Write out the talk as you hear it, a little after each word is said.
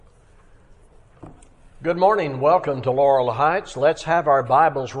Good morning. Welcome to Laurel Heights. Let's have our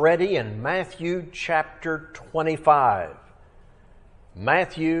Bibles ready in Matthew chapter 25.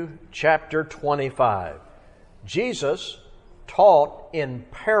 Matthew chapter 25. Jesus taught in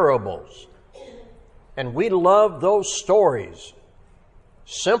parables. And we love those stories.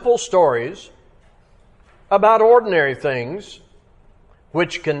 Simple stories about ordinary things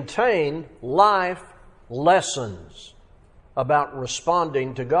which contain life lessons about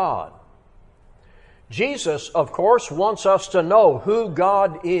responding to God. Jesus, of course, wants us to know who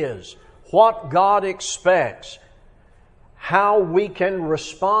God is, what God expects, how we can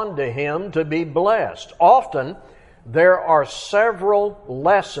respond to Him to be blessed. Often, there are several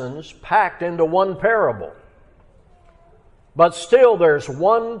lessons packed into one parable. But still, there's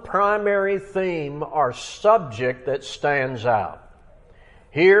one primary theme or subject that stands out.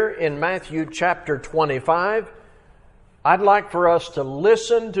 Here in Matthew chapter 25, I'd like for us to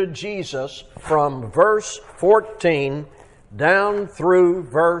listen to Jesus from verse 14 down through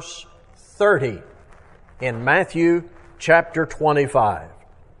verse 30 in Matthew chapter 25.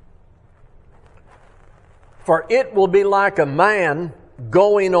 For it will be like a man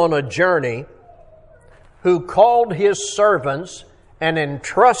going on a journey who called his servants and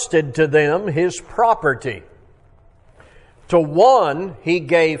entrusted to them his property. To one he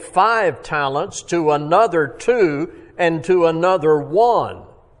gave 5 talents, to another 2, and to another 1,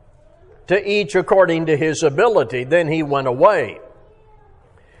 to each according to his ability. Then he went away.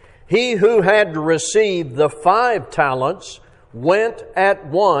 He who had received the 5 talents went at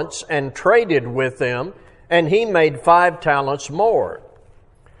once and traded with them, and he made 5 talents more.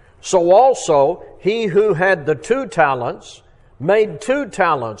 So also he who had the 2 talents made 2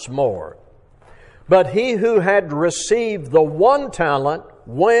 talents more. But he who had received the 1 talent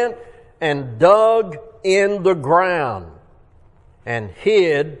went and dug in the ground and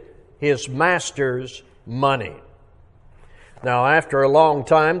hid his master's money. Now, after a long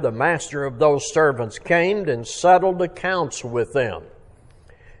time, the master of those servants came and settled accounts with them.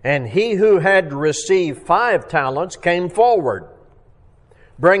 And he who had received 5 talents came forward,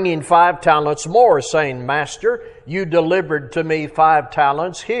 bringing 5 talents more, saying, Master, you delivered to me 5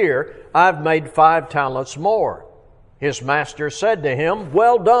 talents. Here, I've made 5 talents more. His master said to him,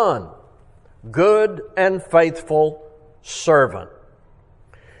 Well done, good and faithful servant.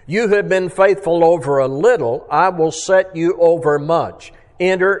 You have been faithful over a little, I will set you over much.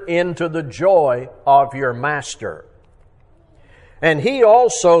 Enter into the joy of your master. And he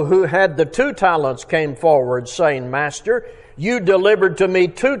also who had the 2 talents came forward, saying, Master, you delivered to me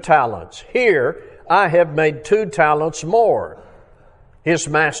 2 talents. Here I have made 2 talents more. His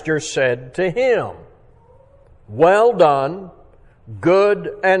master said to him, Well done,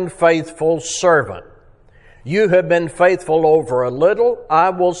 good and faithful servant. You have been faithful over a little, I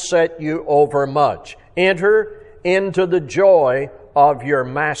will set you over much. Enter into the joy of your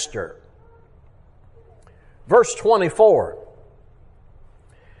master. Verse 24.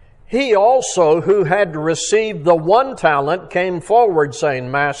 He also who had received the 1 talent came forward,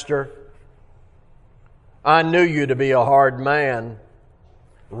 saying, Master, I knew you to be a hard man,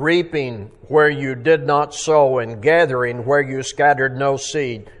 reaping where you did not sow and gathering where you scattered no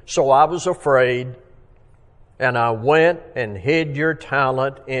seed. So I was afraid, and I went and hid your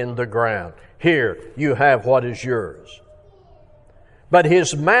talent in the ground. Here, you have what is yours. But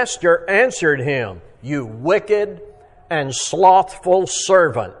his master answered him, You wicked and slothful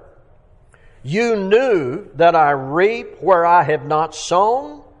servant. You knew that I reap where I have not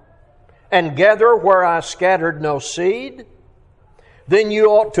sown, and gather where I scattered no seed. Then you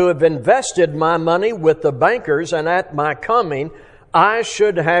ought to have invested my money with the bankers, and at my coming I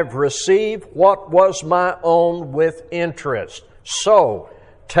should have received what was my own with interest. So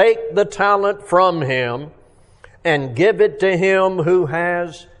take the talent from him and give it to him who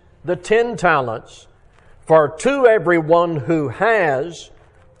has the 10 talents. For to everyone who has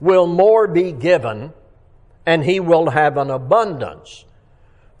will more be given, and he will have an abundance.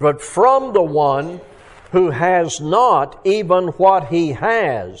 But from the one who has not, even what he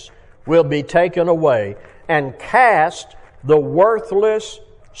has will be taken away. And cast the worthless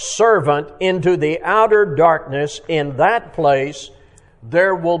servant into the outer darkness. In that place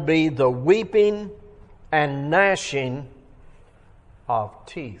there will be the weeping and gnashing of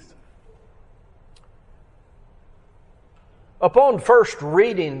teeth. Upon first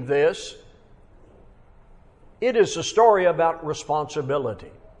reading this, it is a story about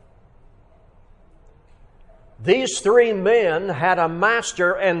responsibility. These 3 men had a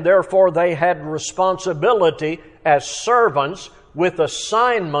master, and therefore they had responsibility as servants with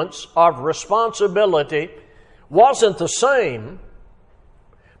assignments of responsibility. Wasn't the same,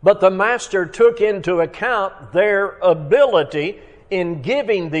 But the master took into account their ability in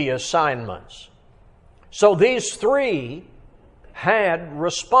giving the assignments. So these three had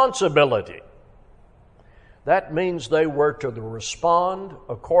responsibility. That means they were to respond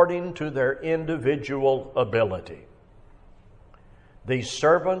according to their individual ability. These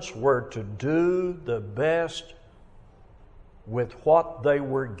servants were to do the best with what they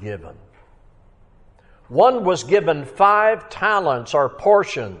were given. One was given 5 talents or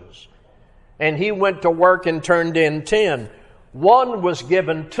portions, and he went to work and turned in 10. One was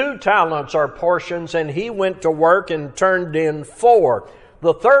given 2 talents or portions, and he went to work and turned in 4.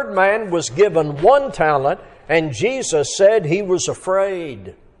 The third man was given 1 talent, and Jesus said he was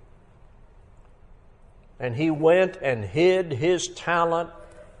afraid. And he went and hid his talent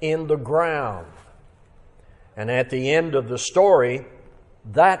in the ground. And at the end of the story,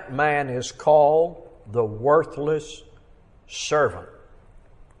 that man is called the worthless servant.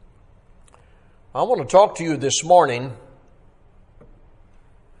 I want to talk to you this morning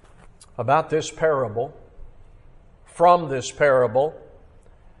about this parable, from this parable,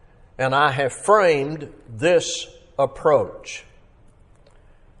 and I have framed this approach: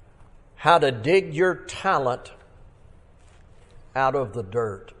 how to dig your talent out of the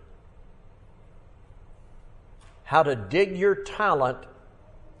dirt. How to dig your talent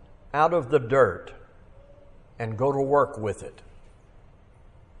out of the dirt and go to work with it.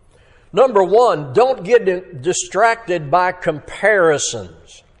 Number one, don't get distracted by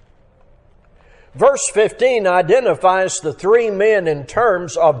comparisons. Verse 15 identifies the 3 men in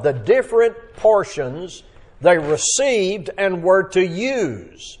terms of the different portions they received and were to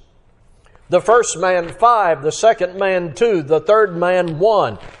use. The first man 5, the second man 2, the third man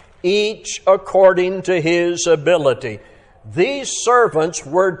 1, each according to his ability. These servants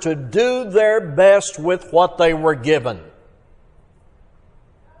were to do their best with what they were given.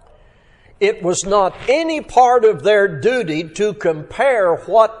 It was not any part of their duty to compare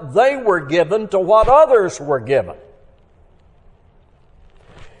what they were given to what others were given.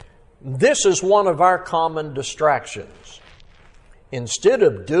 This is one of our common distractions. Instead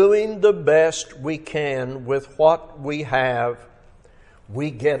of doing the best we can with what we have,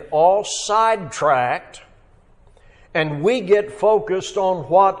 we get all sidetracked and we get focused on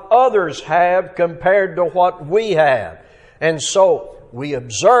what others have compared to what we have. And so we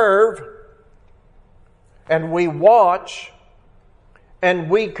observe and we watch and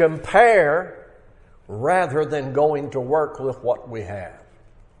we compare rather than going to work with what we have.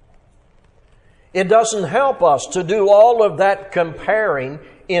 It doesn't help us to do all of that comparing.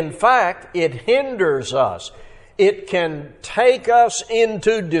 In fact, it hinders us. It can take us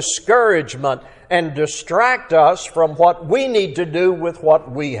into discouragement and distract us from what we need to do with what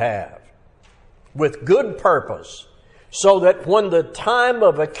we have, with good purpose, so that when the time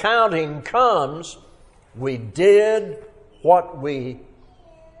of accounting comes, we did what we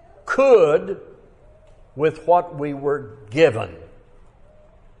could with what we were given.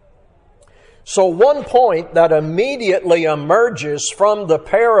 So one point that immediately emerges from the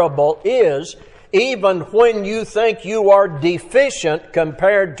parable is, even when you think you are deficient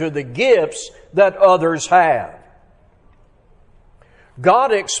compared to the gifts that others have,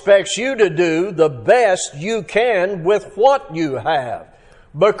 God expects you to do the best you can with what you have,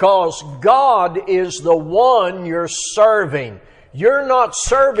 because God is the one you're serving. You're not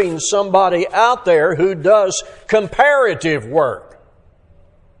serving somebody out there who does comparative work.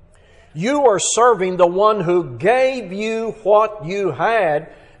 You are serving the one who gave you what you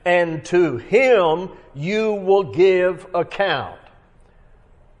had, and to Him you will give account.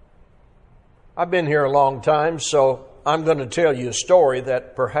 I've been here a long time, so I'm going to tell you a story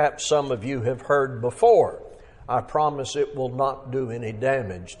that perhaps some of you have heard before. I promise it will not do any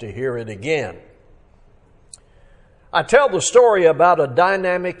damage to hear it again. I tell the story about a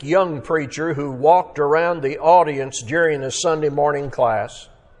dynamic young preacher who walked around the audience during a Sunday morning class.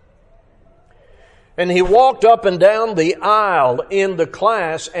 And he walked up and down the aisle in the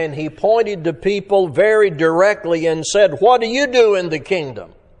class, and he pointed to people very directly and said, "What do you do in the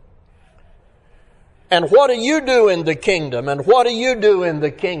kingdom? And what do you do in the kingdom? And what do you do in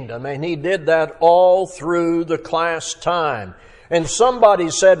the kingdom?" And he did that all through the class time. And somebody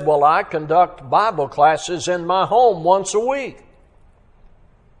said, "Well, I conduct Bible classes in my home once a week."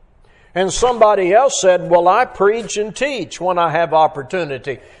 And somebody else said, "Well, I preach and teach when I have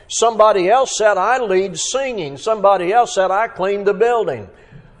opportunity." Somebody else said, "I lead singing." Somebody else said, "I clean the building."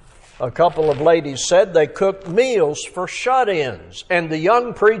 A couple of ladies said they cooked meals for shut-ins. And the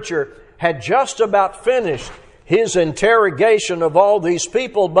young preacher had just about finished his interrogation of all these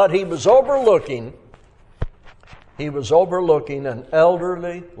people, but he was overlooking he was overlooking an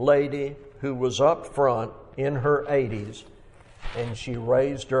elderly lady who was up front in her 80s, and she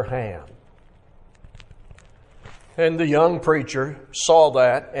raised her hand. And the young preacher saw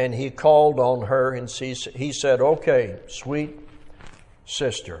that, and he called on her, and he said, "Okay, sweet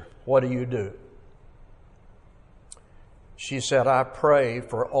sister, what do you do?" She said, "I pray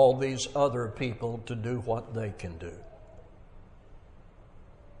for all these other people to do what they can do."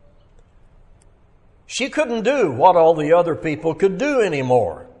 She couldn't do what all the other people could do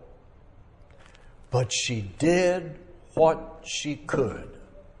anymore. But she did what she could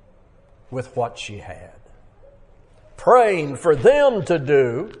with what she had, praying for them to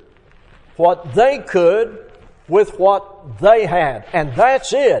do what they could with what they had. And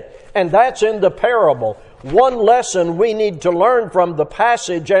that's it. And that's in the parable. One lesson we need to learn from the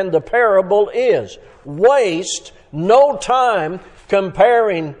passage and the parable is waste no time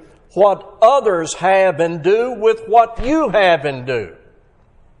comparing what others have and do with what you have and do.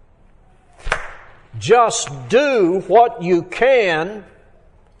 Just do what you can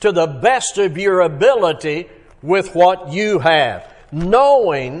to the best of your ability with what you have,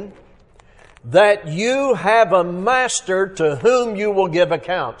 knowing that you have a master to whom you will give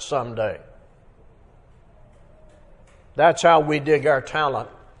account someday. That's how we dig our talent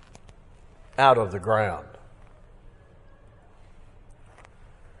out of the ground.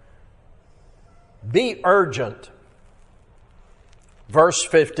 Be urgent. Verse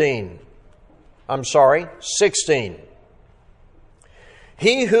 16.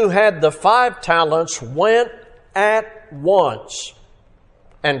 He who had the 5 talents went at once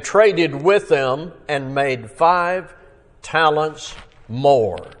and traded with them and made 5 talents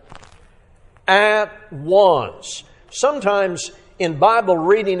more. At once. Sometimes in Bible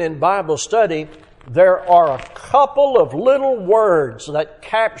reading and Bible study, there are a couple of little words that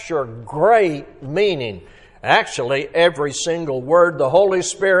capture great meaning. Actually, every single word the Holy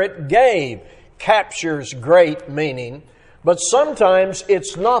Spirit gave captures great meaning. But sometimes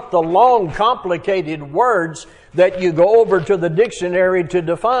it's not the long, complicated words that you go over to the dictionary to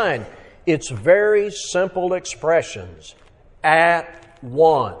define. It's very simple expressions. At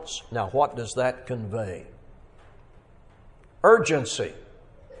once. Now, what does that convey? Urgency.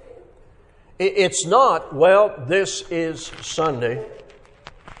 It's not, well, this is Sunday,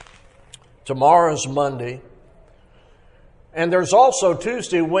 tomorrow's Monday, and there's also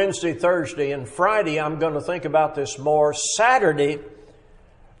Tuesday, Wednesday, Thursday, and Friday I'm going to think about this more. Saturday,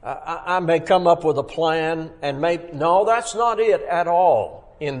 I may come up with a plan and no, that's not it at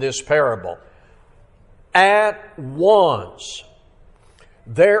all in this parable. At once.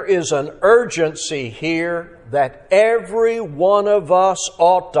 There is an urgency here that every one of us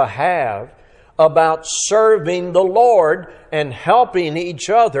ought to have about serving the Lord and helping each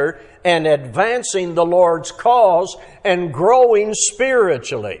other and advancing the Lord's cause and growing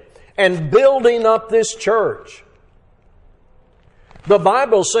spiritually and building up this church. The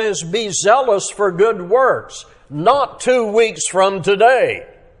Bible says, be zealous for good works, not 2 weeks from today.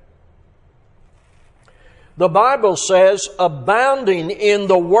 The Bible says, abounding in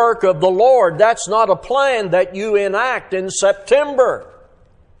the work of the Lord. That's not a plan that you enact in September.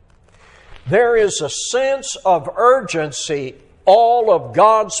 There is a sense of urgency all of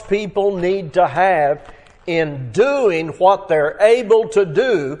God's people need to have in doing what they're able to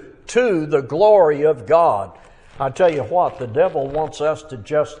do to the glory of God. I tell you what, the devil wants us to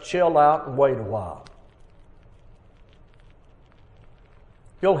just chill out and wait a while.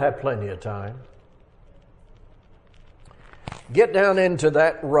 You'll have plenty of time. Get down into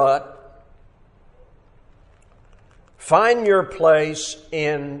that rut. Find your place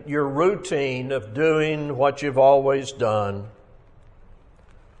in your routine of doing what you've always done.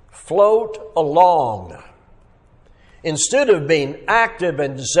 Float along. Instead of being active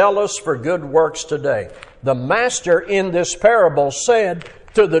and zealous for good works today. The master in this parable said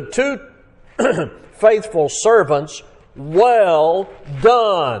to the 2 faithful servants, well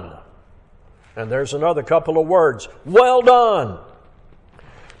done. And there's another couple of words, well done.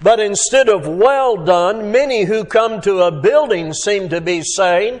 But instead of well done, many who come to a building seem to be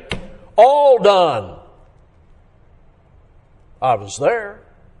saying, all done. I was there.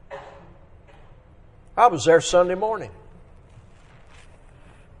 I was there Sunday morning.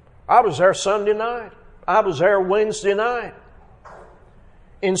 I was there Sunday night. I was there Wednesday night.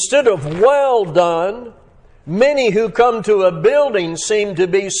 Instead of well done, many who come to a building seem to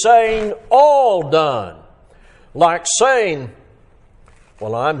be saying all done. Like saying,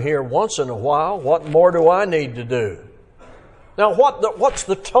 well, I'm here once in a while. What more do I need to do? Now, what's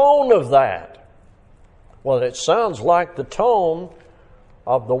the tone of that? Well, it sounds like the tone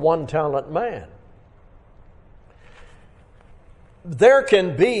of the 1-talent man. there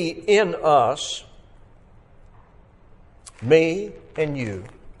can be in us, me and you,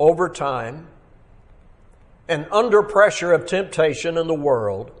 over time, and under pressure of temptation in the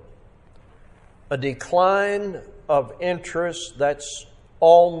world, a decline of interest that's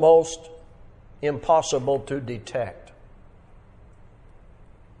almost impossible to detect.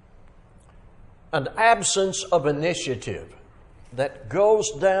 An absence of initiative that goes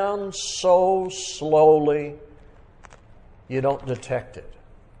down so slowly you don't detect it.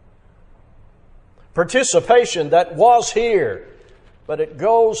 Participation that was here, but it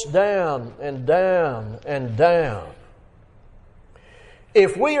goes down and down and down.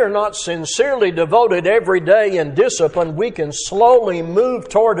 If we are not sincerely devoted every day in discipline, we can slowly move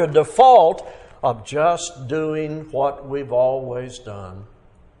toward a default of just doing what we've always done.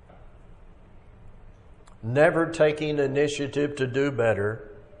 Never taking initiative to do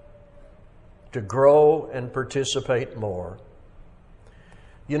better, to grow and participate more.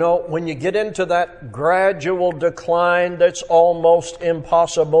 You know, when you get into that gradual decline that's almost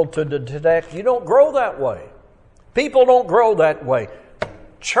impossible to detect, you don't grow that way. People don't grow that way.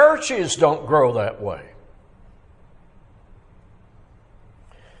 Churches don't grow that way.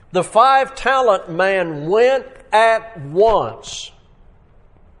 The 5-talent man went at once.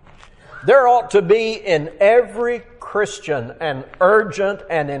 There ought to be in every Christian an urgent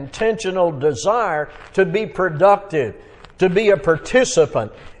and intentional desire to be productive, to be a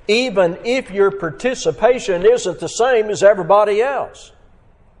participant, even if your participation isn't the same as everybody else.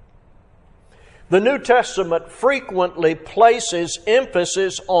 The New Testament frequently places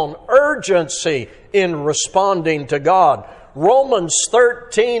emphasis on urgency in responding to God. Romans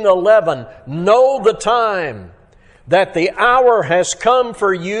 13:11, know the time, that the hour has come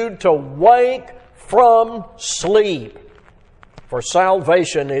for you to wake from sleep. For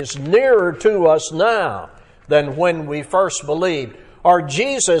salvation is nearer to us now than when we first believed. Or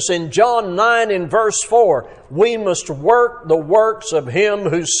Jesus in John 9 and verse 4, we must work the works of Him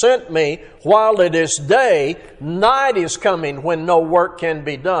who sent me while it is day. Night is coming when no work can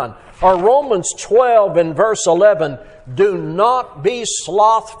be done. Or Romans 12 and verse 11, do not be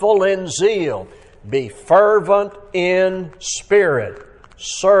slothful in zeal. Be fervent in spirit.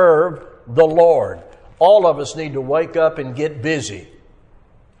 Serve the Lord. All of us need to wake up and get busy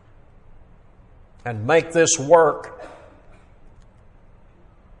and make this work.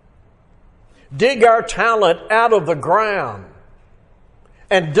 Dig our talent out of the ground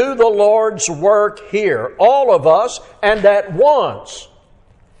and do the Lord's work here. All of us and at once.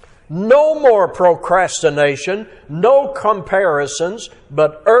 No more procrastination, no comparisons,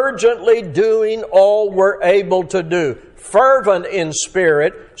 but urgently doing all we're able to do. Fervent in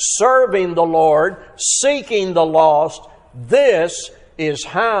spirit, serving the Lord, seeking the lost. This is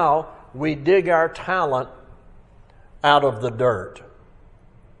how we dig our talent out of the dirt.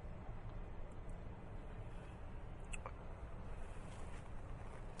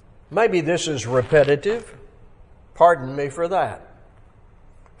 Maybe this is repetitive. Pardon me for that.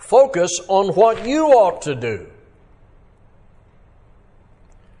 Focus on what you ought to do.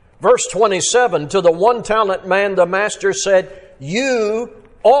 Verse 27, to the 1-talent man, the master said, you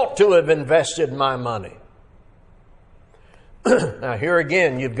ought to have invested my money. Now here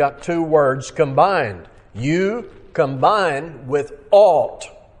again, you've got two words combined. You combined with ought.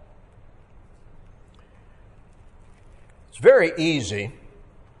 It's very easy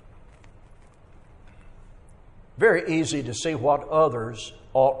to see what others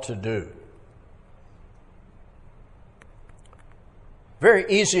ought to do. Very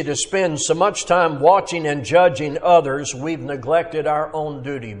easy to spend so much time watching and judging others, we've neglected our own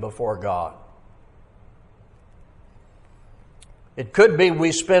duty before God. It could be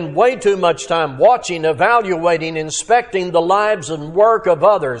we spend way too much time watching, evaluating, inspecting the lives and work of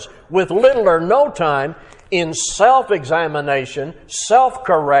others with little or no time in self-examination,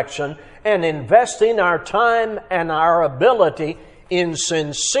 self-correction, and investing our time and our ability in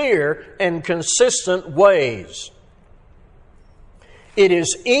sincere and consistent ways. It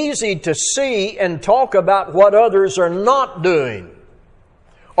is easy to see and talk about what others are not doing,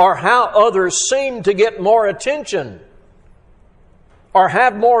 or how others seem to get more attention, or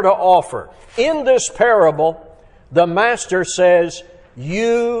have more to offer. In this parable, the master says,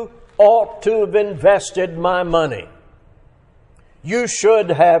 you ought to have invested my money. You should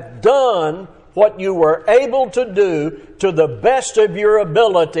have done what you were able to do to the best of your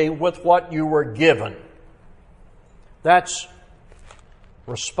ability with what you were given. That's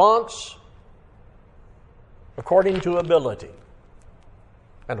response according to ability.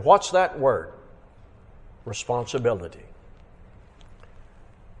 And what's that word? Responsibility.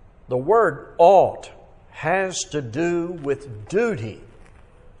 The word ought has to do with duty.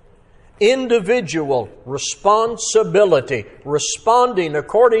 Individual responsibility, responding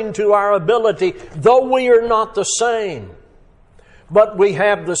according to our ability, though we are not the same. But we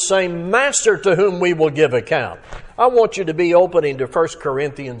have the same Master to whom we will give account. I want you to be opening to 1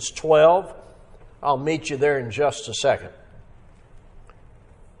 Corinthians 12. I'll meet you there in just a second.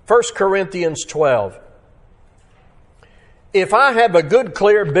 1 Corinthians 12. If I have a good,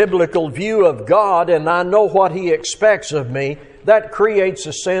 clear biblical view of God and I know what He expects of me, that creates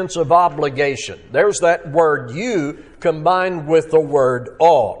a sense of obligation. There's that word "you" combined with the word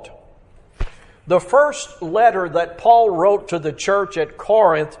 "ought." The first letter that Paul wrote to the church at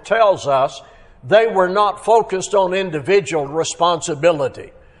Corinth tells us they were not focused on individual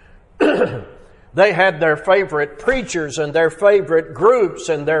responsibility. They had their favorite preachers and their favorite groups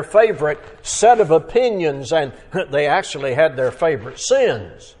and their favorite set of opinions, and they actually had their favorite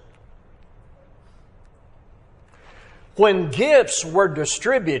sins. When gifts were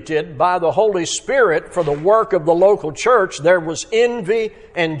distributed by the Holy Spirit for the work of the local church, there was envy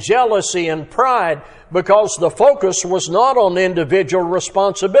and jealousy and pride because the focus was not on individual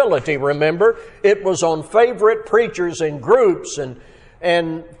responsibility. Remember, it was on favorite preachers and groups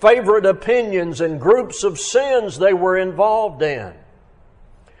and favorite opinions and groups of sins they were involved in.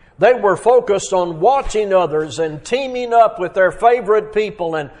 They were focused on watching others and teaming up with their favorite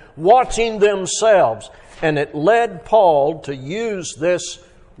people and watching themselves. And it led Paul to use this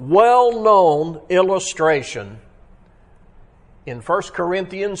well-known illustration in 1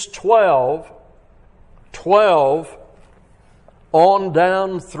 Corinthians 12 on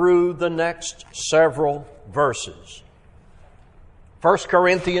down through the next several verses. 1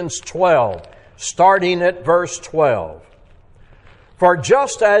 Corinthians 12, starting at verse 12. For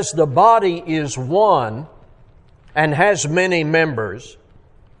just as the body is one and has many members,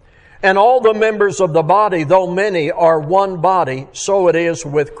 and all the members of the body, though many, are one body, so it is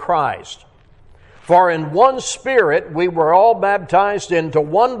with Christ. For in one Spirit we were all baptized into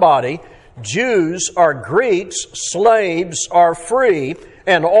one body, Jews or Greeks, slaves or free,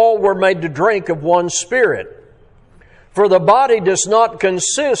 and all were made to drink of one Spirit. For the body does not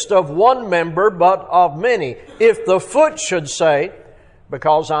consist of one member, but of many. If the foot should say,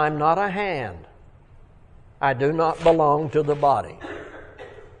 because I'm not a hand, I do not belong to the body,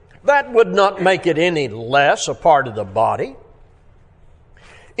 that would not make it any less a part of the body.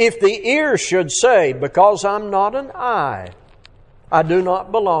 If the ear should say, because I'm not an eye, I do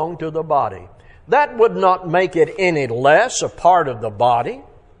not belong to the body, that would not make it any less a part of the body.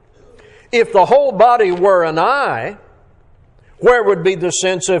 If the whole body were an eye, where would be the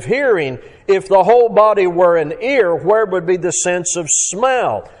sense of hearing? If the whole body were an ear, where would be the sense of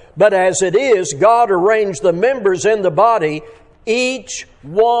smell? But as it is, God arranged the members in the body, each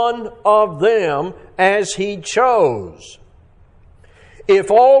one of them as He chose.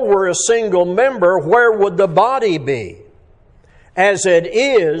 If all were a single member, where would the body be? As it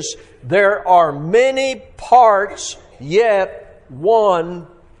is, there are many parts, yet one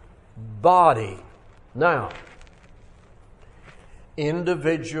body. Now,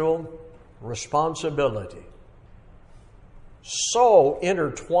 individual responsibility, so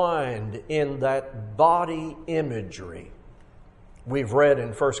intertwined in that body imagery we've read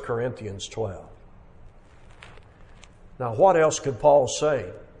in 1 Corinthians 12. Now, what else could Paul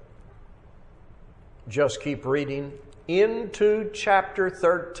say? Just keep reading into chapter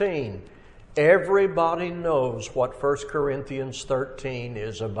 13. Everybody knows what 1 Corinthians 13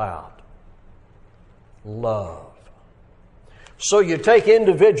 is about. Love. So you take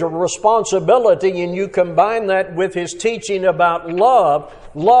individual responsibility and you combine that with his teaching about love,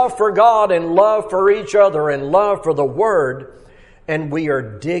 love for God and love for each other and love for the Word, and we are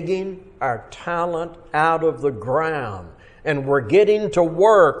digging our talent out of the ground. And we're getting to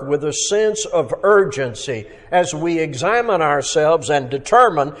work with a sense of urgency as we examine ourselves and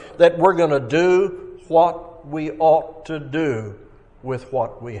determine that we're going to do what we ought to do with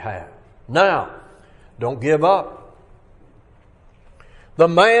what we have. Now, don't give up. The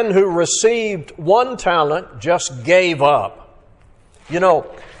man who received one talent just gave up. You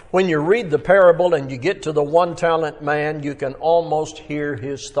know, when you read the parable and you get to the one talent man, you can almost hear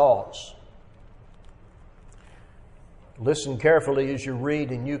his thoughts. Listen carefully as you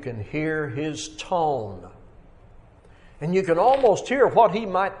read, and you can hear his tone. And you can almost hear what he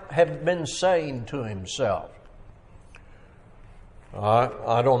might have been saying to himself.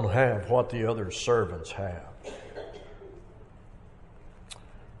 I don't have what the other servants have.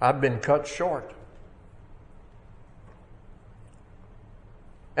 I've been cut short.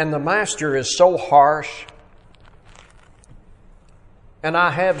 And the master is so harsh. and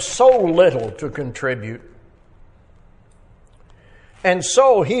I have so little to contribute. And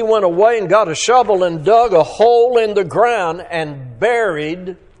so he went away and got a shovel and dug a hole in the ground and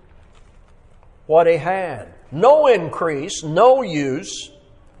buried what he had. No increase, no use.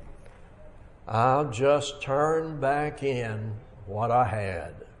 I'll just turn back in what I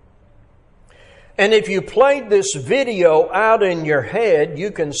had. And if you played this video out in your head, you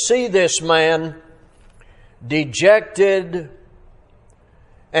can see this man dejected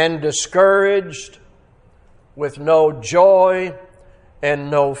and discouraged, with no joy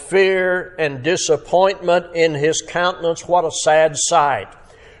and no fear and disappointment in his countenance. What a sad sight.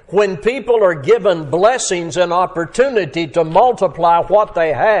 When people are given blessings and opportunity to multiply what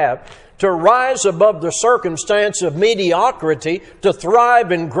they have, to rise above the circumstance of mediocrity, to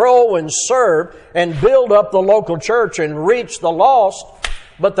thrive and grow and serve and build up the local church and reach the lost,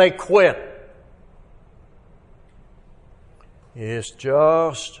 but they quit. It's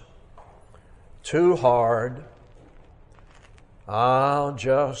just too hard. I'll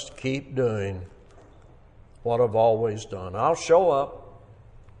just keep doing what I've always done. I'll show up.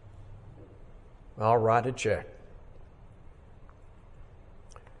 I'll write a check.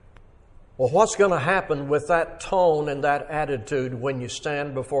 Well, what's going to happen with that tone and that attitude when you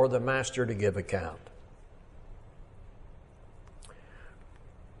stand before the Master to give account?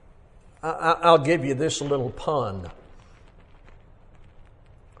 I'll give you this little pun.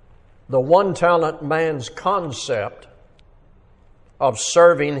 The one-talent man's concept of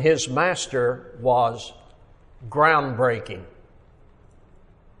serving his master was groundbreaking.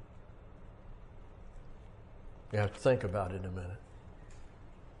 You have to think about it a minute.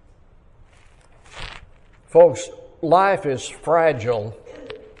 Folks, life is fragile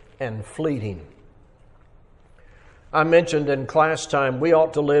and fleeting. I mentioned in class time, we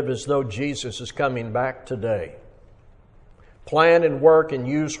ought to live as though Jesus is coming back today. Plan and work and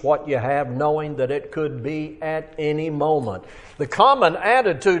use what you have, knowing that it could be at any moment. The common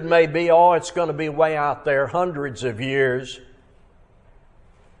attitude may be, oh, it's going to be way out there, hundreds of years.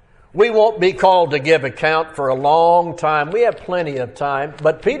 We won't be called to give account for a long time. We have plenty of time.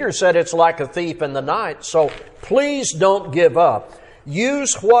 But Peter said it's like a thief in the night. So please don't give up.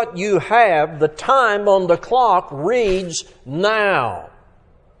 Use what you have. The time on the clock reads now.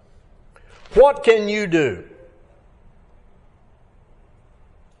 What can you do?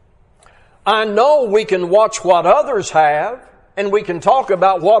 I know we can watch what others have, and we can talk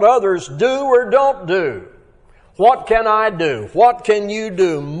about what others do or don't do. What can I do? What can you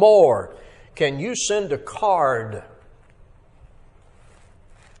do more? Can you send a card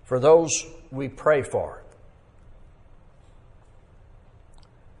for those we pray for?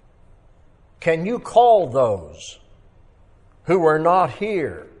 Can you call those who are not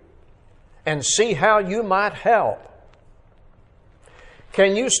here and see how you might help?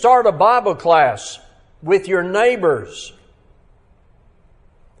 Can you start a Bible class with your neighbors?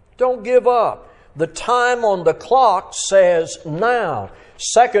 Don't give up. The time on the clock says now.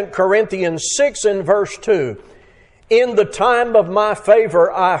 2 Corinthians 6 and verse 2. In the time of my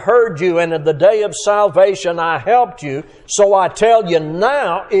favor I heard you, and in the day of salvation I helped you. So I tell you,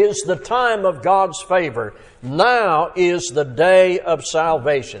 now is the time of God's favor. Now is the day of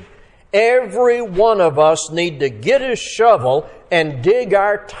salvation. Every one of us need to get a shovel and dig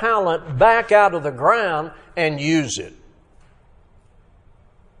our talent back out of the ground and use it.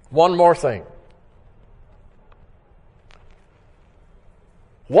 One more thing.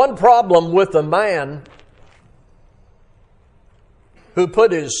 One problem with the man who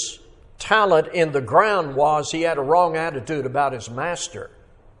put his talent in the ground was he had a wrong attitude about his master.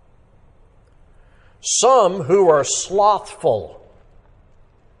 Some who are slothful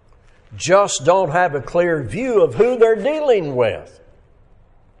just don't have a clear view of who they're dealing with.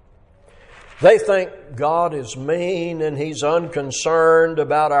 They think God is mean and He's unconcerned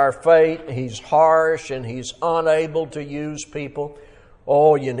about our fate. He's harsh and He's unable to use people.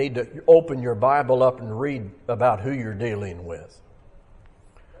 Oh, you need to open your Bible up and read about who you're dealing with.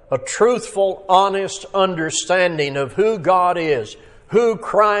 A truthful, honest understanding of who God is, who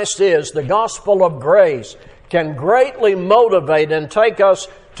Christ is, the gospel of grace, can greatly motivate and take us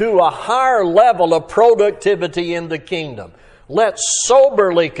to a higher level of productivity in the kingdom. Let's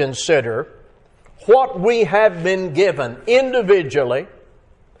soberly consider what we have been given individually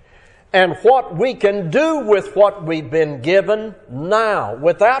and what we can do with what we've been given now.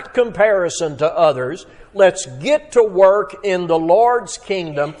 Without comparison to others, let's get to work in the Lord's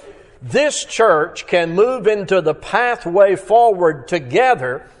kingdom. This church can move into the pathway forward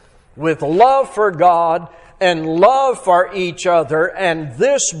together with love for God and love for each other, and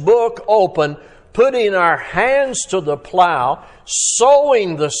this book open putting our hands to the plow,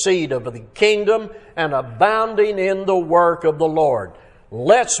 sowing the seed of the kingdom, and abounding in the work of the Lord.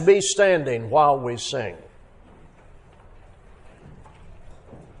 Let's be standing while we sing.